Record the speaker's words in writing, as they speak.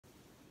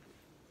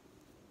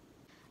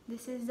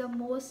This is the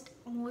most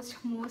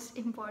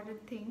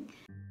important thing.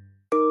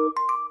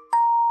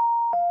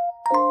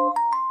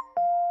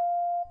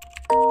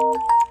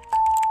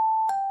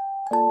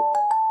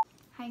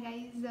 Hi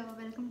guys,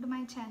 welcome to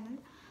my channel.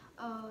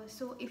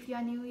 So if you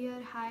are new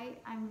here, hi,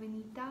 I'm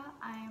Vinita.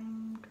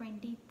 I'm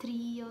 23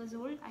 years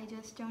old. I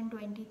just turned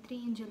 23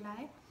 in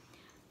July,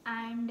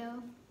 and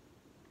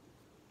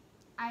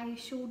I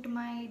shoot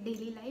my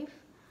daily life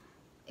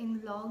in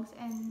vlogs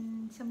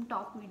and some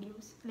talk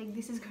videos. Like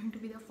this is going to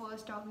be the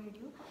first talk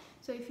video.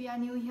 So if you are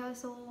new here,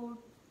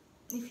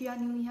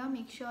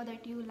 make sure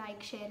that you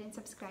like, share and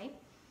subscribe,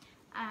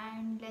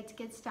 and let's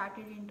get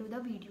started into the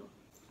video.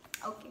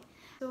 Okay,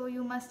 so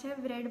you must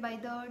have read by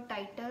the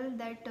title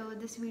that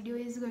this video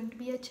is going to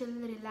be a chill,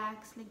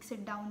 relax, like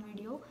sit down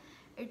video.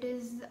 It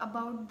is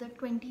about the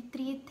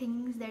 23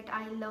 things that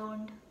I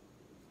learned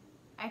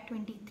at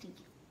 23.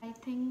 I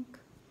think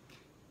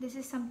this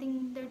is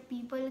something that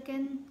people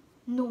can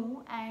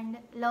know and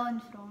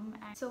learn from.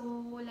 And so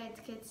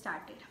let's get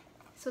started.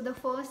 So the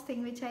first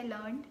thing which I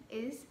learned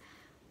is,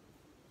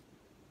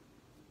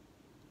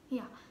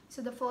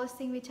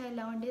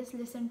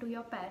 listen to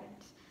your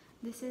parents.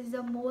 This is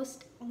the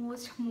most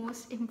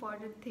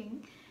important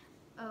thing,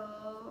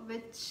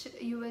 which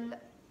you will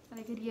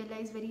like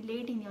realize very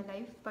late in your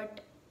life,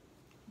 but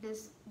it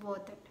is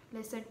worth it.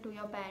 Listen to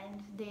your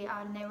parents. They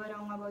are never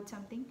wrong about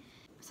something.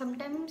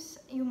 Sometimes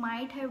you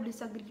might have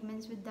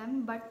disagreements with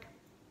them, but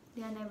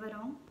they are never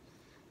wrong.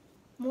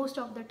 Most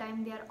of the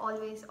time they are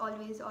always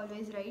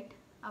right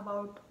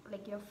about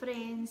like your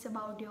friends,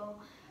 about your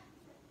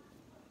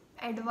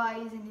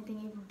advice,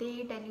 anything. If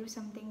they tell you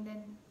something,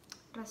 then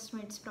trust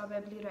me, it's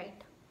probably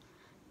right.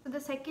 So the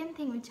second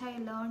thing which I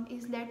learned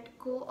is let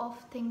go of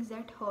things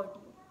that hurt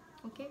you.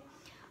 Okay,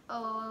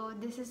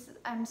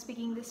 I'm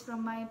speaking this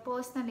from my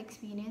personal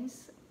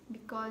experience,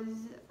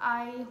 because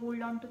I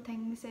hold on to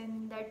things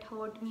and that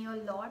hurt me a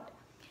lot.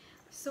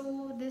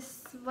 So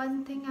this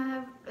one thing I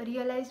have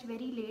realized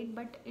very late,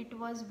 but it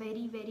was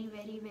very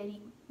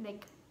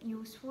like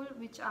useful,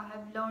 which I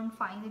have learned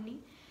finally,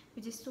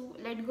 which is to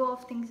let go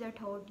of things that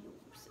hurt you.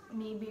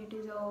 Maybe it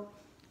is a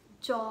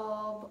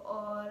job,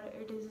 or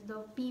it is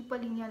the people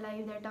in your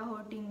life that are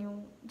hurting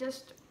you.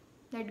 Just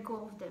let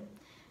go of them.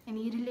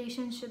 Any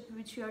relationship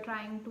which you are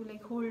trying to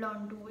like hold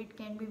on to, it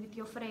can be with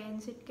your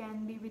friends, it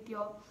can be with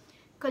your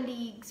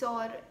colleagues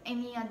or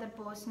any other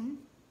person.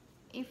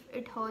 If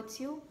it hurts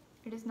you,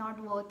 it is not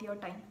worth your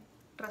time.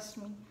 Trust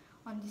me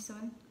on this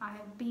one. I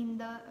have been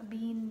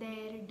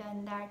there,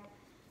 done that,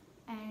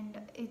 and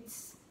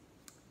it's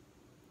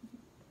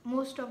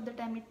most of the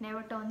time it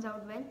never turns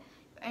out well.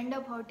 You end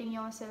up hurting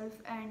yourself,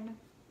 and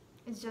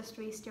it's just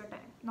waste your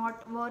time,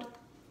 not worth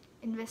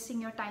investing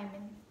your time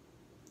in.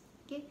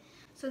 Okay,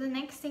 so the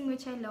next thing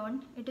which I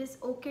learned, it is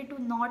okay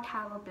to not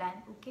have a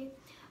plan. Okay,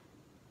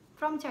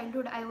 from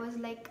childhood I was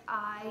like,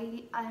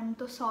 I am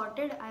so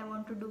sorted. I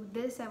want to do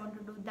this, I want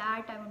to do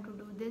that, I want to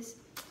do this.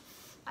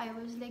 I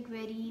was like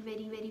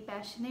very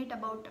passionate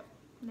about,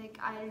 like,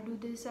 I'll do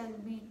this, I'll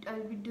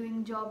be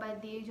doing job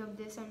at the age of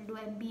this, I'll do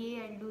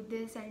MBA, I'll do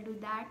this, I'll do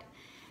that.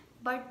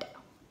 But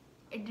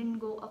it didn't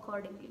go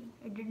accordingly.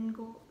 It didn't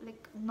go,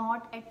 like,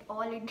 not at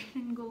all. It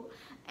didn't go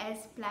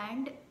as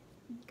planned.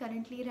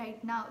 Currently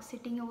right now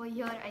sitting over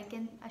here, I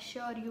can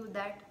assure you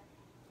that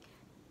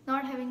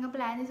not having a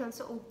plan is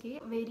also okay.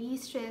 Very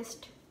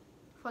stressed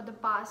for the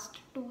past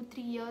 2-3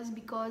 years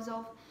because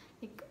of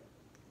like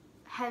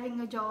having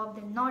a job,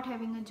 then not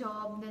having a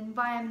job, then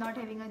why I'm not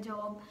having a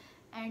job,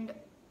 and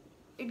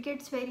it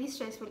gets very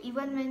stressful.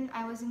 Even when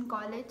I was in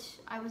college,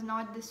 I was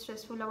not this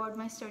stressful about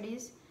my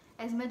studies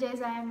as much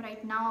as I am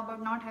right now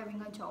about not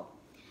having a job.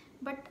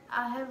 But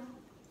I have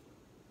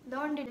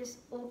learned it is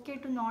okay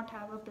to not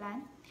have a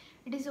plan.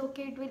 It is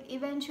okay, it will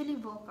eventually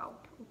work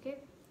out. Okay,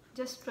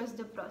 just trust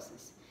the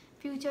process.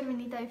 Future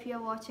Vinita, if you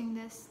are watching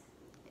this,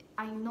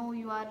 I know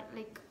you are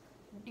like,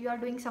 you are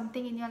doing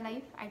something in your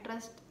life. I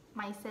trust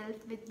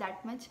myself with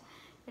that much,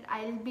 that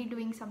I'll be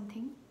doing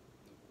something.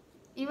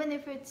 Even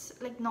if it's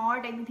like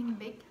not anything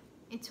big,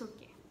 it's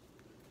okay.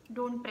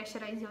 Don't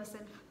pressurize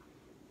yourself.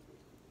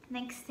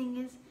 Next thing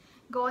is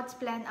God's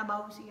plan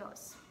above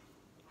yours.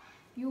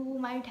 You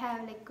might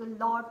have like a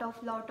lot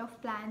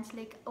of plans,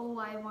 like, oh,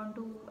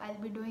 I'll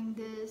be doing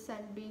this,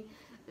 I'll be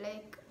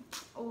like,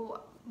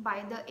 oh,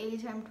 by the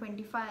age I'm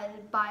 25,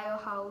 I'll buy a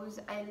house,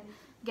 I'll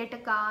get a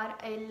car,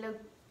 I'll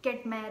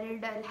get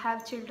married, I'll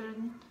have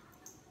children.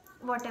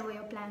 Whatever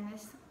your plan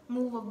is,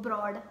 move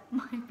abroad.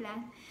 My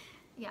plan.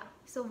 Yeah,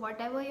 so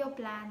whatever your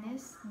plan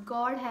is,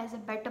 God has a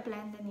better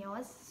plan than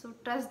yours. So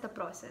trust the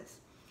process.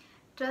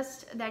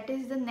 Trust, that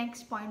is the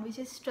next point, which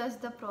is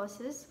trust the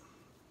process.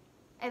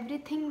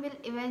 Everything will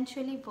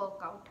eventually work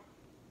out.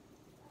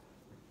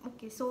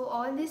 Okay, so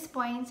all these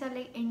points are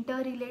like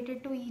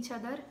interrelated to each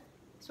other,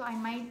 so I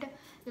might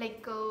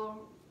like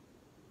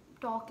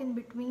talk in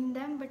between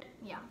them, but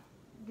yeah,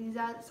 these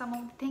are some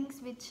of the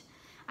things which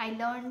I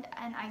learned,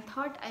 and I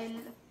thought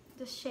I'll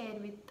just share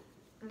with,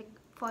 like,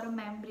 for a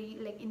memory.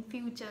 Like in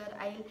future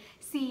I'll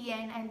see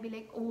and I'll be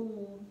like,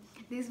 oh,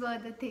 these were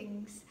the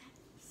things.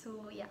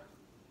 So yeah,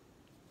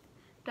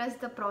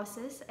 trust the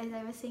process. As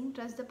I was saying,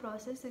 trust the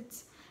process.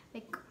 It's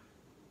like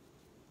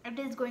it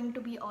is going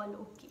to be all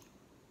okay.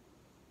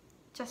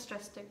 Just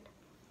trust it.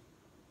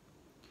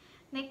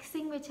 Next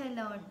thing which I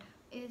learned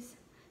is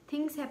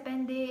things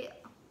happen, they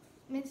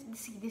means,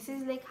 see, this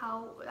is like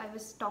how I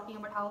was talking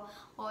about how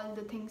all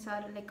the things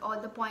are like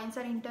all the points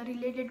are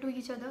interrelated to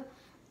each other.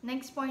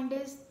 Next point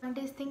is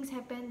things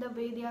happen the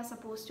way they are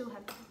supposed to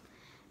happen.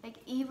 Like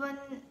even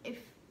if,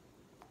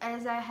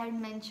 as I had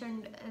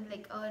mentioned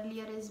like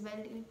earlier as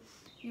well,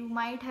 you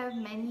might have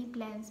many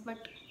plans,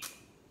 but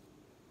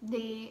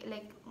they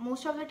like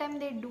most of the time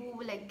they do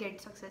like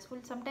get successful,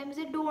 sometimes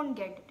they don't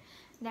get it.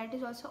 That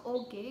is also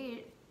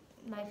okay.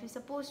 Life is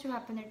supposed to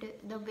happen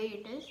the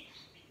way it is.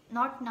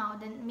 Not now,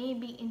 then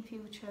maybe in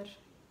future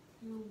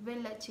you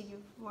will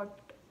achieve what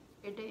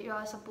you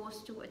are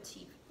supposed to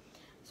achieve.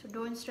 So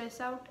don't stress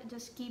out,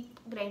 just keep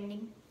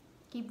grinding,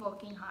 keep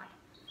working hard.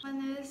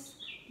 One is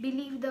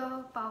believe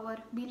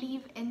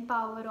in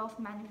power of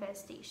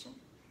manifestation.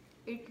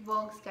 It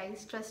works,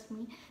 guys, trust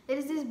me. There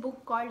is this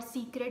book called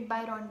Secret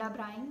by Rhonda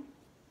Byrne.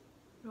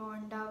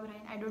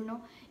 I don't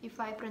know if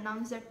I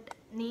pronounce that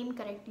name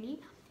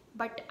correctly,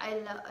 but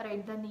I'll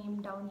write the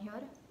name down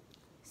here.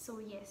 So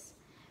yes,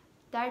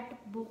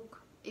 that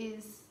book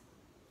is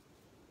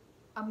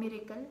a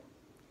miracle.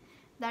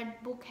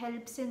 That book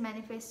helps in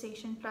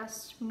manifestation,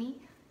 trust me.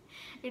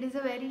 It is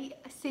a very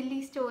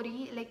silly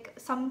story, like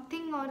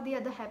something or the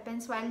other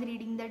happens while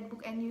reading that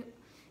book and you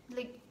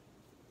like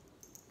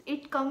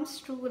it comes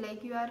true,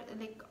 like you are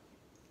like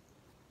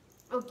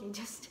okay,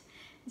 just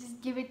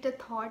give it a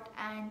thought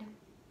and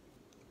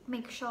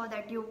make sure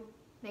that you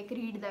like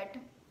read that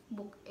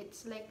book.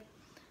 It's like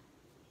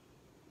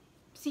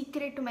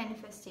Secret to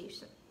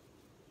Manifestation.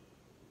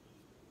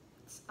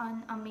 It's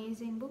an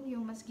amazing book, you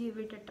must give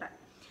it a try.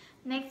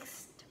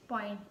 Next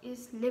point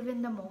is live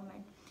in the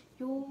moment.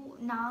 You,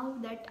 now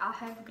that I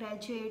have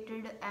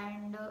graduated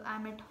and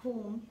I'm at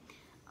home,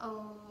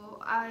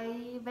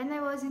 when I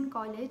was in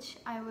college,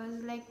 I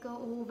was like,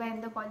 oh, when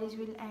the college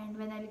will end,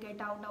 when I'll get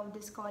out of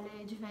this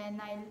college,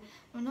 when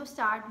I'll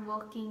start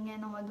working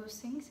and all those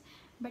things.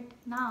 But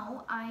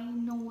now I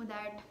know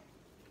that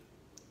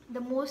the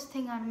most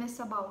thing I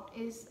miss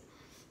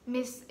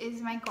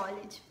is my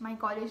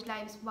college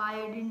lives,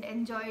 why I didn't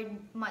enjoy it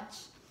much.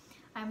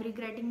 I'm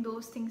regretting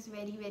those things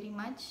very, very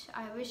much.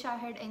 I wish I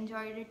had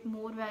enjoyed it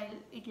more while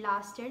it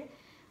lasted.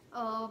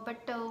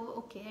 But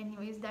okay,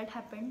 anyways, that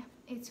happened.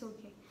 It's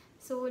okay.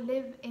 So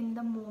live in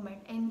the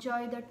moment.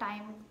 Enjoy the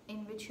time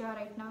in which you are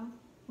right now.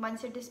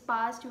 Once it is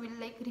past, you will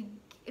like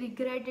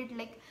regret it,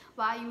 like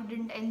why you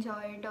didn't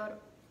enjoy it or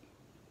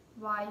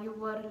why you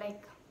were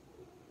like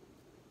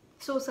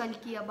so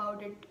sulky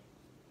about it.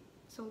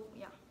 So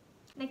yeah.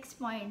 Next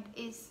point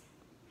is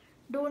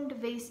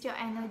don't waste your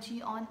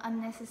energy on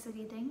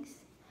unnecessary things.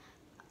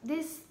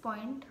 This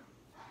point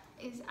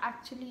is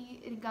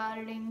actually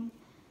regarding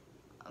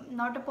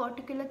not a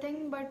particular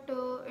thing, but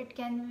it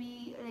can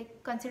be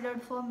like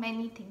considered for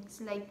many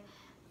things, like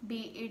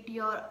be it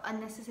your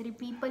unnecessary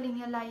people in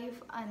your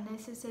life,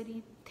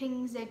 unnecessary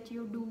things that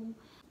you do,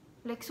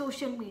 like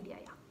social media.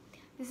 Yeah,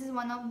 this is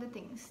one of the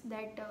things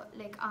that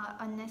like are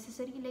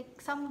unnecessary.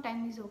 Like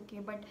sometimes is okay,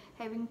 but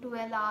having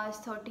 12 hours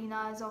 13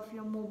 hours of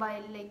your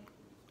mobile like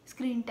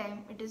screen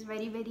time, it is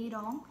very, very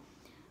wrong.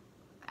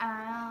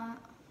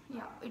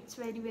 Yeah, it's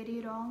very,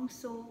 very wrong.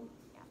 So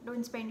yeah,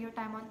 don't spend your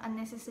time on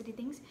unnecessary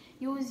things.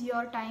 Use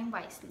your time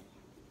wisely.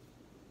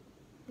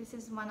 This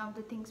is one of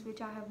the things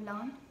which I have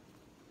learned.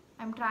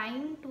 I'm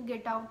trying to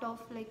get out of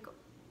like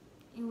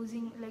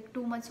using like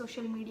too much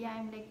social media.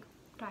 I'm like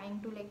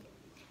trying to like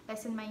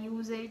lessen my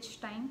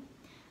usage time,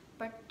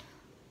 but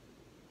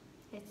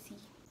let's see.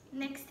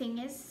 Next thing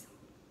is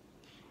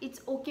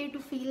it's okay to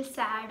feel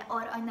sad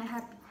or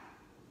unhappy.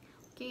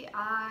 Okay,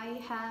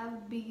 I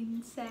have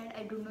been sad,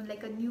 I don't know,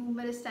 like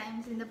numerous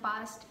times in the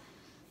past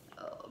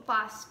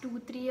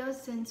 2-3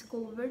 years since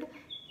COVID.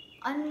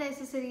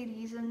 Unnecessary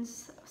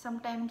reasons.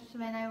 Sometimes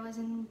when I was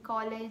in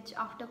college,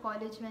 after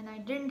college, when I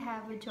didn't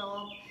have a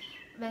job,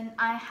 when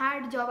I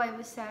had a job I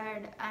was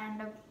sad,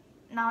 and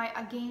now I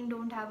again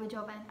don't have a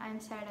job and I'm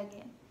sad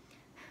again.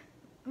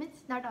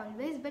 Means not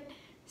always, but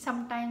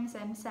sometimes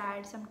I'm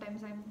sad,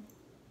 sometimes I'm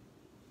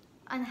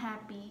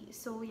unhappy.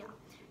 So yeah,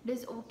 it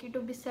is okay to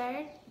be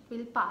sad, it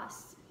will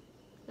pass.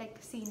 Like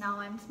see, now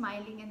I'm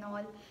smiling and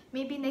all.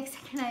 Maybe next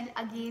second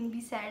I'll again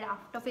be sad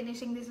after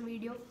finishing this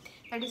video.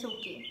 That is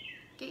okay.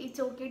 Okay, it's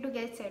okay to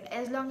get sad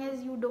as long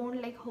as you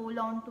don't like hold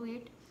on to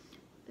it.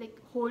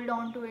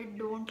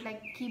 Don't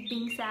like keep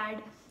being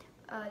sad.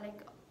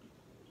 Like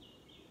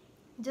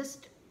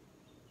just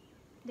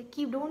like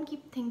don't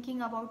keep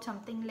thinking about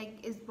something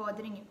like is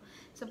bothering you.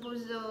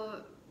 Suppose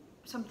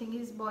something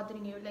is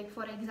bothering you, like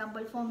for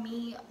example, for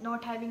me,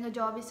 not having a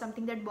job is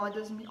something that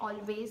bothers me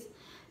always.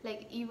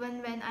 Like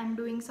even when I'm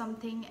doing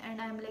something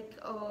and I'm like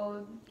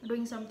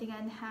doing something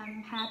and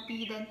I'm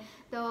happy, then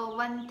the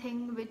one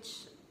thing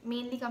which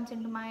mainly comes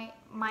into my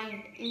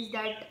mind is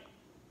that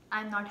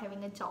I'm not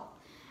having a job,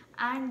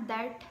 and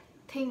that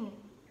thing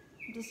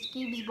just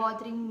keeps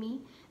bothering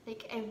me.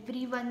 like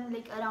everyone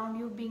like around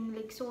you being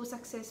like so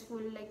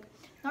successful, like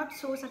not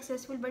so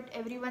successful, but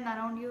everyone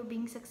around you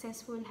being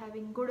successful,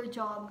 having good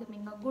job,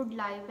 having a good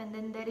life, and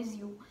then there is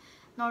you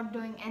not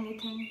doing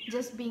anything,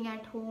 just being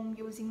at home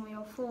using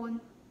your phone.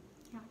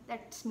 Yeah,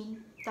 that's me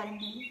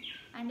currently,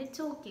 and it's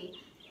okay.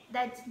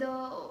 That's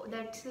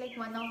like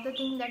one of the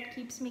things that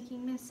keeps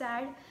making me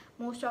sad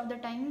most of the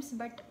times,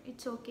 but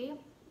it's okay.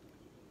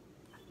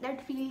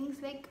 That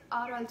feelings like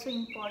are also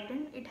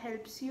important. It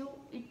helps you,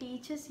 it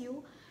teaches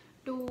you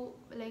to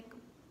like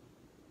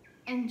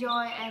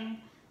enjoy and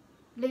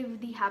live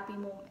the happy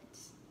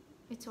moments.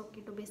 It's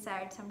okay to be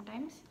sad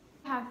sometimes.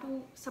 You have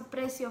to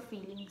suppress your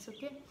feelings,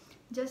 okay?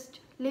 Just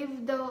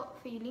live the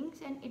feelings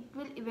and it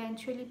will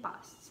eventually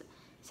pass.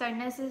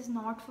 Sadness is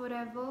not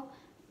forever,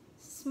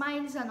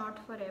 smiles are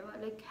not forever,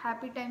 like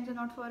happy times are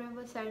not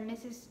forever,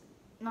 sadness is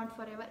not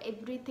forever.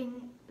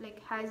 Everything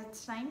like has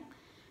its time,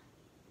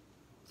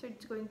 so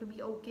it's going to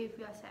be okay if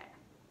you are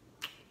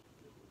sad.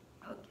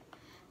 Okay,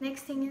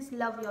 next thing is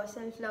love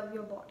yourself, love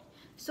your body.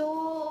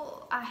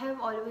 So I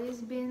have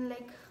always been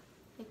like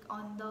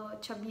on the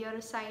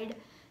chubbier side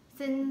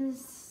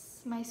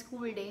since my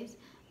school days,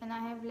 and I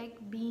have like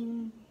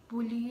been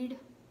bullied.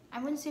 I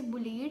wouldn't say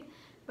bullied,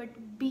 but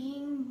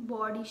being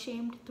body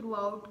shamed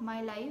throughout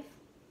my life.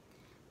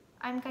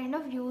 I'm kind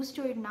of used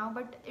to it now,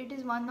 but it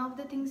is one of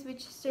the things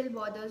which still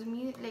bothers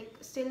me. Like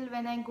still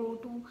when I go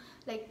to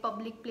like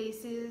public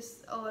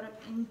places or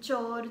in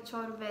church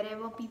or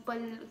wherever,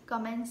 people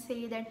come and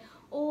say that,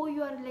 oh,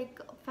 you are like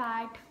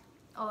fat,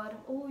 or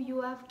oh,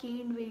 you have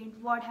gained weight,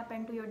 what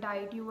happened to your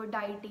diet, you were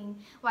dieting,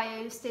 why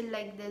are you still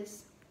like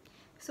this?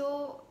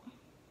 So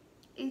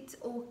it's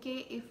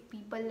okay if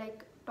people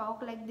like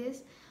talk like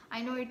this.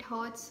 I know it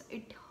hurts,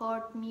 it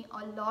hurt me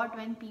a lot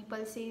when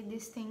people say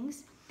these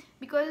things,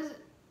 because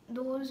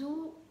those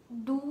who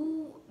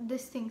do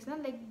these things na,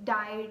 like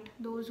diet,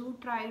 those who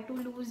try to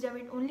lose their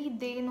weight, only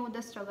they know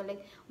the struggle,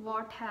 like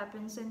what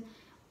happens and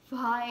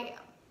why,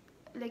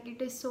 like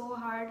it is so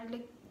hard.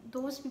 Like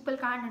those people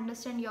can't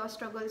understand your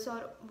struggles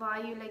or why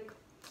you like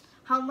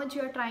how much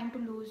you are trying to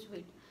lose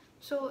weight.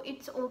 So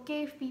it's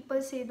okay if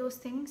people say those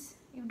things.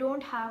 You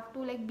don't have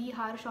to like be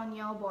harsh on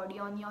your body,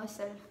 on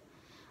yourself.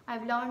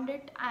 I've learned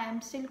it, I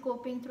am still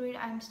coping through it,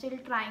 I'm still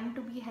trying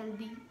to be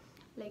healthy,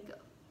 like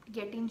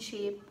get in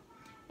shape,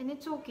 and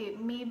it's okay.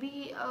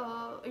 Maybe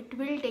it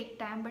will take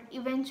time, but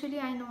eventually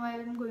I know I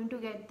am going to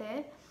get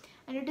there.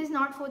 And it is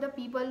not for the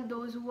people,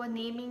 those who are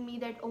naming me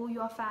that, oh,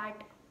 you're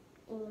fat,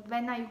 oh,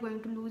 when are you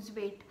going to lose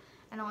weight,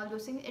 and all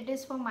those things. It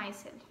is for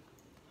myself,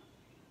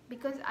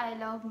 because I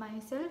love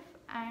myself,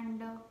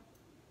 and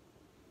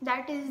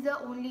that is the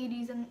only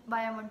reason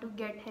why I want to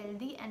get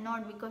healthy, and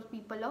not because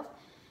people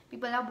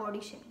are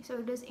body shaming. So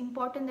it is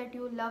important that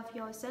you love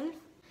yourself.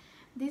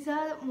 These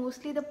are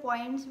mostly the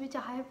points which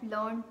I have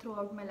learned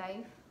throughout my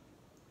life,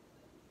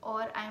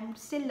 or I'm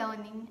still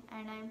learning,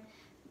 and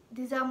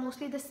these are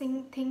mostly the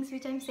things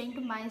which I'm saying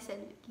to myself.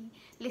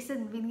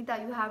 Listen,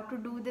 Vinita, you have to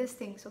do these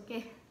things,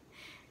 okay?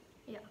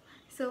 Yeah.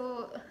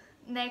 So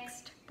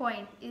next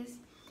point is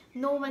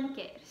no one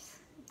cares.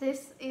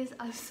 This is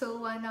also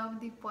one of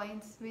the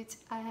points which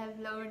I have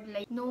learned,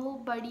 like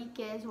nobody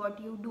cares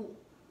what you do.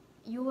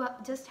 You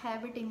just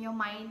have it in your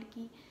mind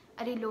कि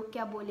अरे लोग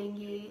क्या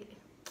बोलेंगे,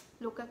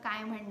 लोग का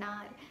काय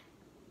म्हणणार,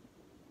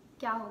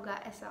 क्या होगा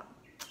ऐसा.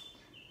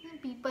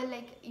 People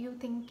like you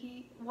think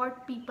कि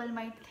what people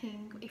might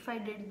think if I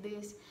did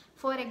this.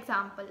 For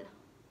example,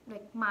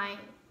 like my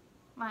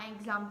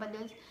example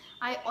is,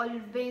 I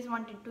always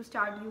wanted to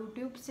start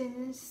YouTube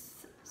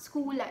since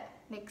school.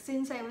 Like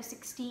since I was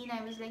 16,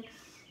 I was like,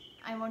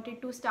 I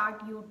wanted to start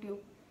YouTube,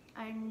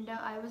 and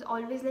I was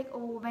always like,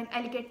 oh, when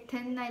I'll get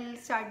thin, I'll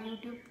start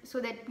YouTube so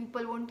that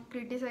people won't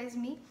criticize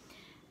me.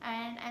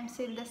 And I'm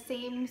still the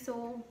same.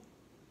 So,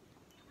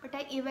 but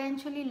I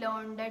eventually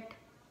learned that,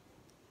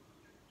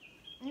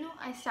 you know,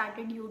 I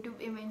started YouTube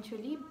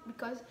eventually,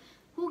 because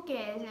who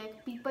cares,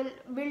 like people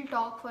will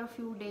talk for a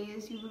few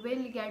days, you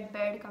will get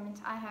bad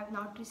comments. I have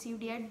not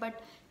received yet,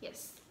 but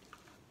yes,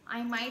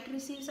 I might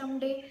receive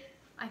someday.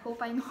 I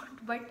hope I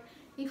not, but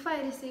if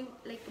I receive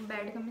like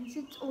bad comments,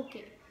 it's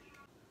okay.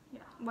 Yeah,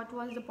 what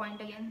was the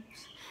point again?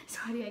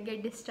 Sorry, I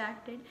get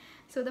distracted.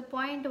 So the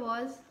point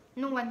was,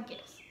 no one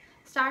cares.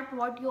 Start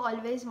what you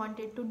always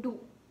wanted to do.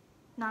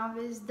 Now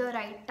is the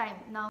right time.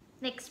 Now,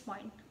 next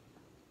point.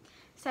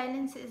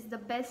 Silence is the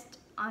best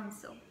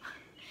answer.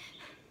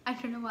 I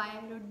don't know why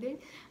I wrote this,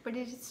 but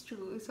it is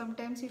true.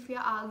 Sometimes if you're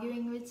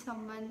arguing with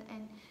someone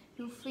and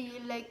you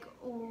feel like,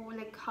 oh,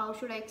 like how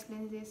should I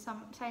explain this?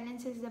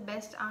 Silence is the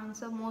best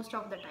answer most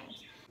of the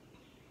times.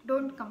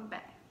 Don't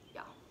compare.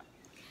 Yeah.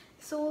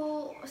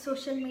 So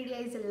social media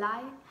is a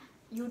lie.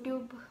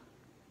 YouTube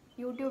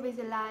is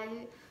a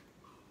lie.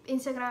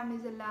 Instagram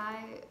is a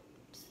lie.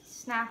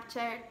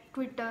 Snapchat,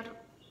 Twitter,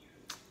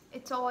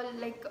 it's all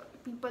like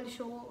people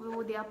show,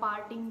 oh, they are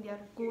partying, they are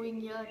going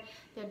here,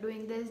 they are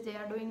doing this, they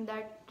are doing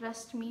that.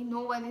 Trust me,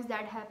 no one is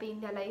that happy in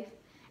their life.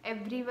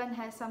 Everyone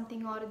has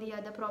something or the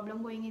other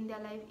problem going in their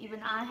life.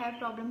 Even I have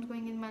problems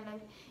going in my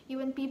life.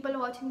 Even people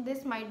watching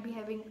this might be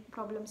having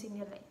problems in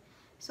their life.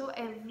 So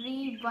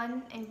every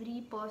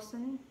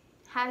person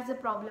has a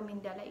problem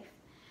in their life.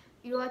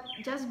 You are,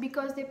 just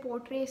because they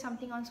portray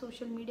something on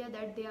social media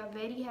that they are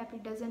very happy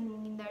doesn't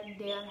mean that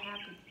they are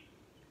happy.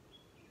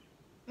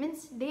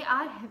 Means they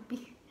are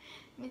happy.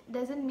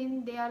 Doesn't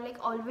mean they are like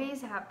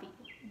always happy.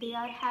 They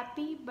are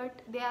happy,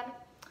 but they are,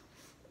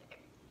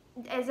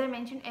 as I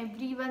mentioned,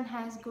 everyone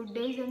has good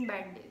days and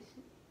bad days.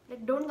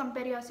 Like, don't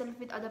compare yourself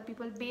with other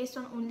people based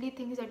on only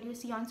things that you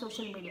see on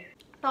social media.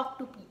 Talk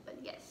to people,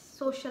 yes.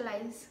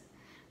 Socialize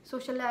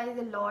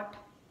a lot.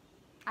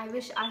 I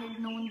wish I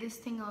had known this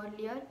thing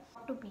earlier.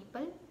 Talk to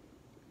people,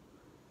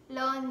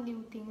 learn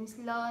new things,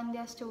 learn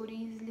their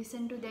stories,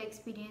 listen to their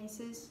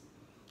experiences,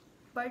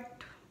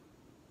 but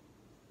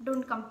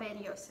don't compare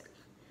yourself.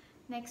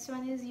 Next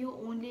one is, you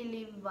only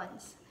live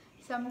once.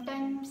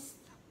 Sometimes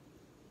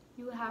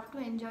you have to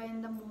enjoy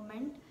in the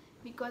moment,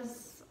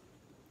 because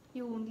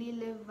you only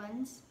live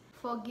once.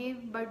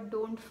 Forgive but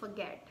don't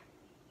forget.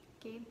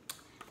 Okay,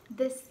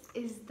 this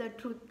is the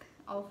truth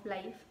of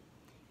life.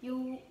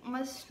 You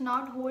must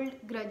not hold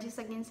grudges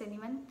against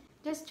anyone.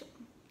 Just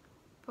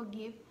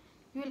forgive.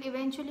 You will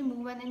eventually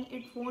move on, and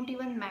it won't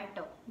even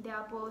matter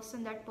that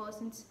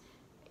person's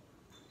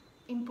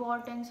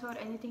importance or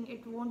anything.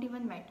 It won't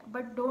even matter.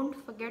 But don't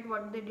forget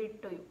what they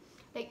did to you.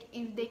 Like,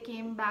 if they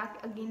came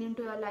back again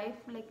into your life,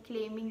 like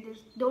claiming this,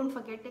 don't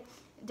forget it.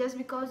 Just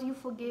because you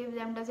forgave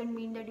them doesn't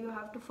mean that you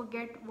have to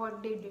forget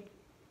what they did.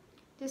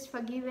 Just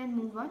forgive and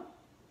move on.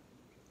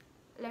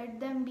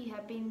 Let them be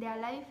happy in their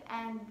life,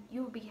 and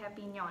you be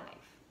happy in your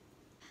life.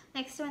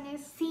 Next one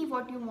is, see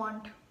what you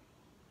want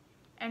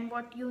and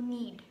what you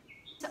need.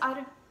 These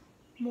are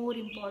more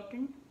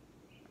important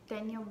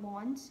than your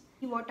wants.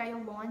 See what are your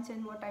wants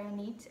and what are your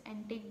needs,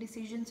 and take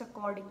decisions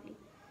accordingly.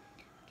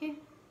 Okay.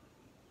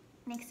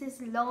 Next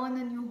is, learn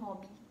a new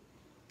hobby.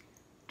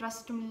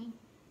 Trust me,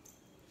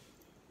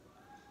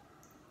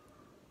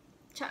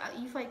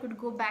 if I could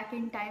go back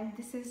in time,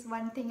 this is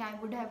one thing I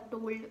would have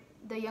told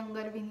the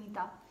younger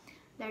Vinita.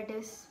 That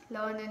is,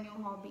 learn a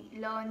new hobby.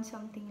 Learn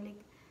something,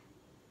 like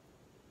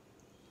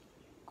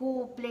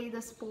go play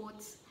the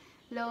sports.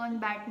 Learn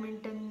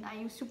badminton. I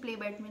used to play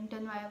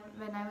badminton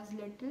when I was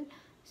little.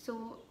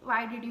 So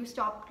why did you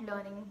stop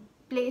learning?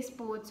 Play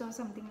sports or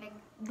something, like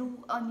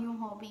do a new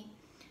hobby,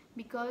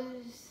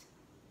 because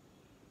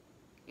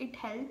it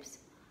helps.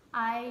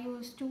 I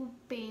used to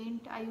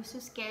paint, I used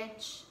to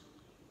sketch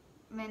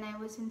when I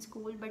was in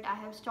school, but I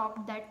have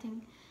stopped that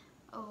thing.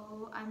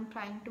 I'm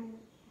trying to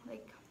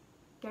like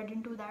get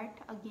into that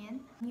again.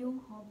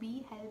 New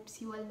hobby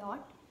helps you a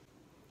lot.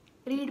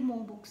 Read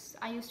more books.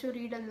 I used to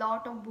read a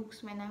lot of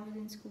books when I was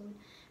in school,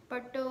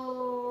 but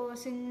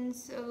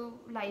since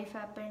life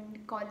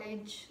happened,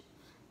 college,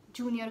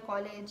 junior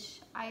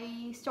college,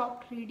 I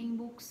stopped reading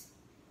books.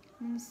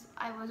 Means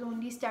I was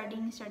only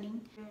studying.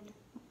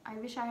 I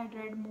wish I had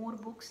read more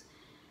books,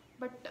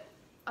 but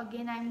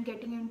again I'm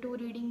getting into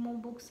reading more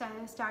books. I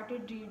have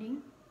started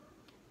reading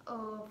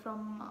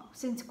from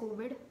since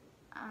COVID.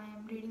 I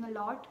am reading a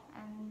lot,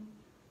 and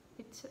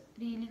it's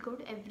really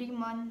good.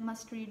 Everyone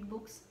must read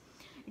books.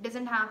 It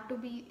doesn't have to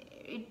be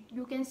it.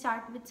 You can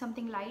start with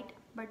something light,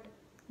 but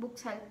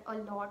books help a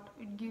lot.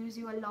 It gives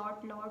you a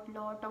lot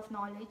of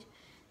knowledge.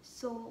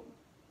 So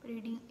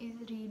reading is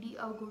really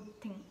a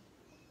good thing.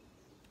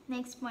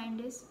 Next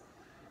point is,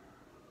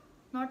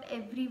 not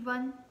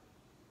everyone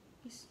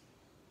is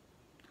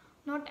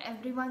not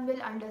everyone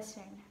will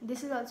understand.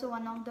 This is also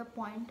one of the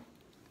point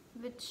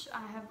which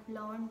I have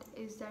learned,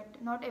 is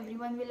that not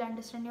everyone will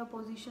understand your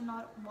position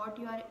or what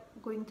you are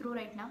going through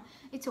right now.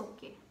 It's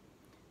okay.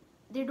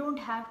 They don't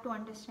have to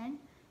understand.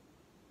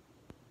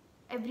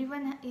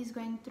 Everyone is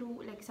going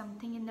through like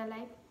something in their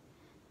life.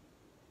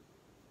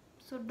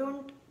 So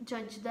don't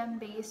judge them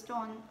based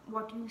on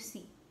what you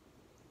see.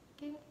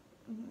 Okay?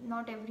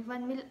 Not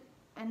everyone will,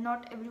 and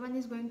not everyone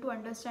is going to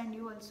understand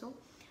you also.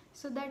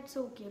 So that's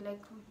okay.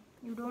 Like,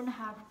 you don't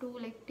have to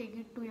like take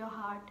it to your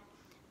heart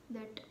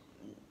that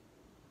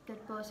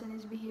that person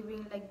is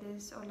behaving like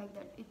this or like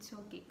that. It's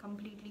okay,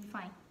 completely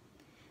fine.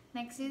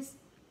 Next is,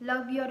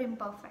 love your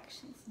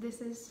imperfections.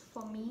 This is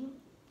for me.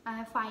 I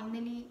have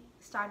finally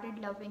started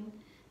loving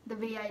the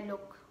way I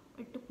look.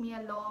 It took me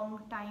a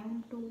long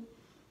time to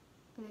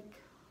like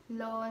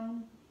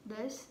learn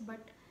this, but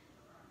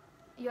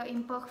your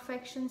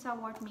imperfections are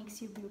what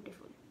makes you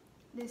beautiful.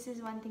 This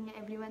is one thing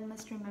everyone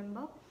must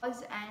remember.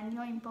 And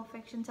your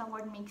imperfections are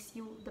what makes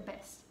you the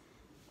best.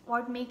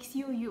 What makes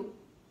you you.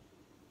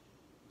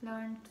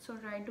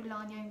 Try to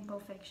learn your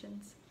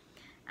imperfections.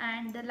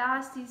 And the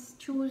last is,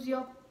 choose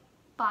your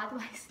path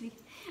wisely.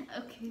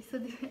 Okay, so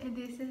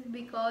this is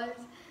because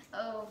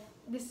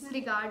this is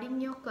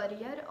regarding your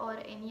career or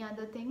any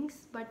other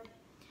things, but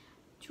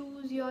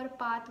choose your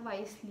path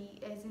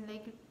wisely, as in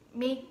like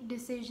make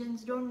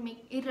decisions, don't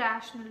make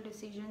irrational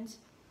decisions.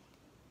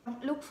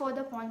 Look for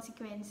the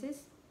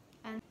consequences,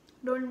 and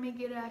don't make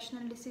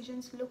irrational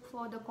decisions. Look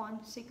for the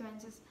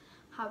consequences,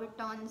 how it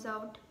turns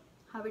out,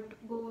 how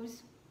it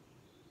goes,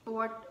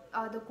 what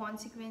are the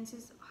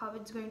consequences, how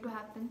it's going to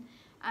happen,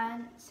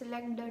 and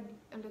select the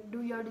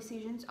do your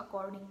decisions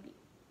accordingly.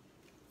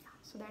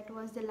 so that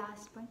was the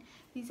last one.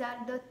 These are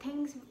the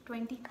things,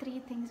 23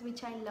 things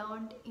which I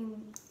learned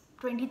in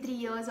 23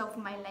 years of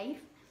my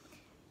life.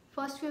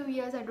 First few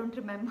years I don't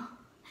remember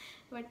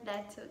but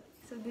that's it.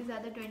 So these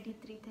are the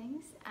 23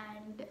 things,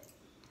 and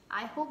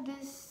I hope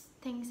these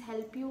things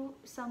help you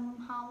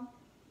somehow.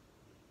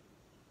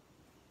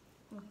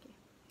 Okay.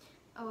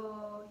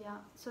 Yeah,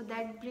 so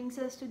that brings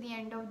us to the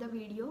end of the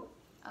video.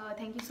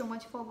 Thank you so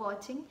much for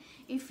watching.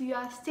 If you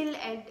are still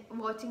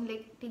watching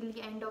like till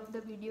the end of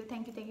the video,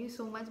 thank you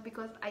so much,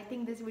 because I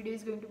think this video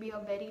is going to be a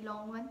very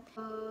long one.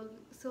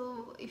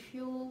 So if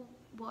you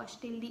watch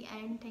till the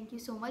end, thank you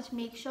so much.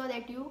 Make sure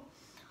that you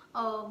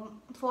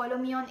follow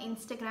me on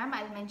Instagram,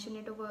 I'll mention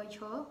it over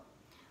here,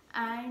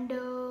 and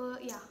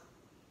yeah,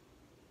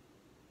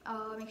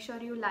 make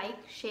sure you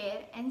like,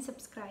 share and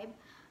subscribe.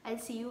 I'll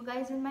see you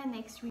guys in my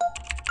next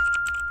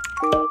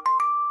video.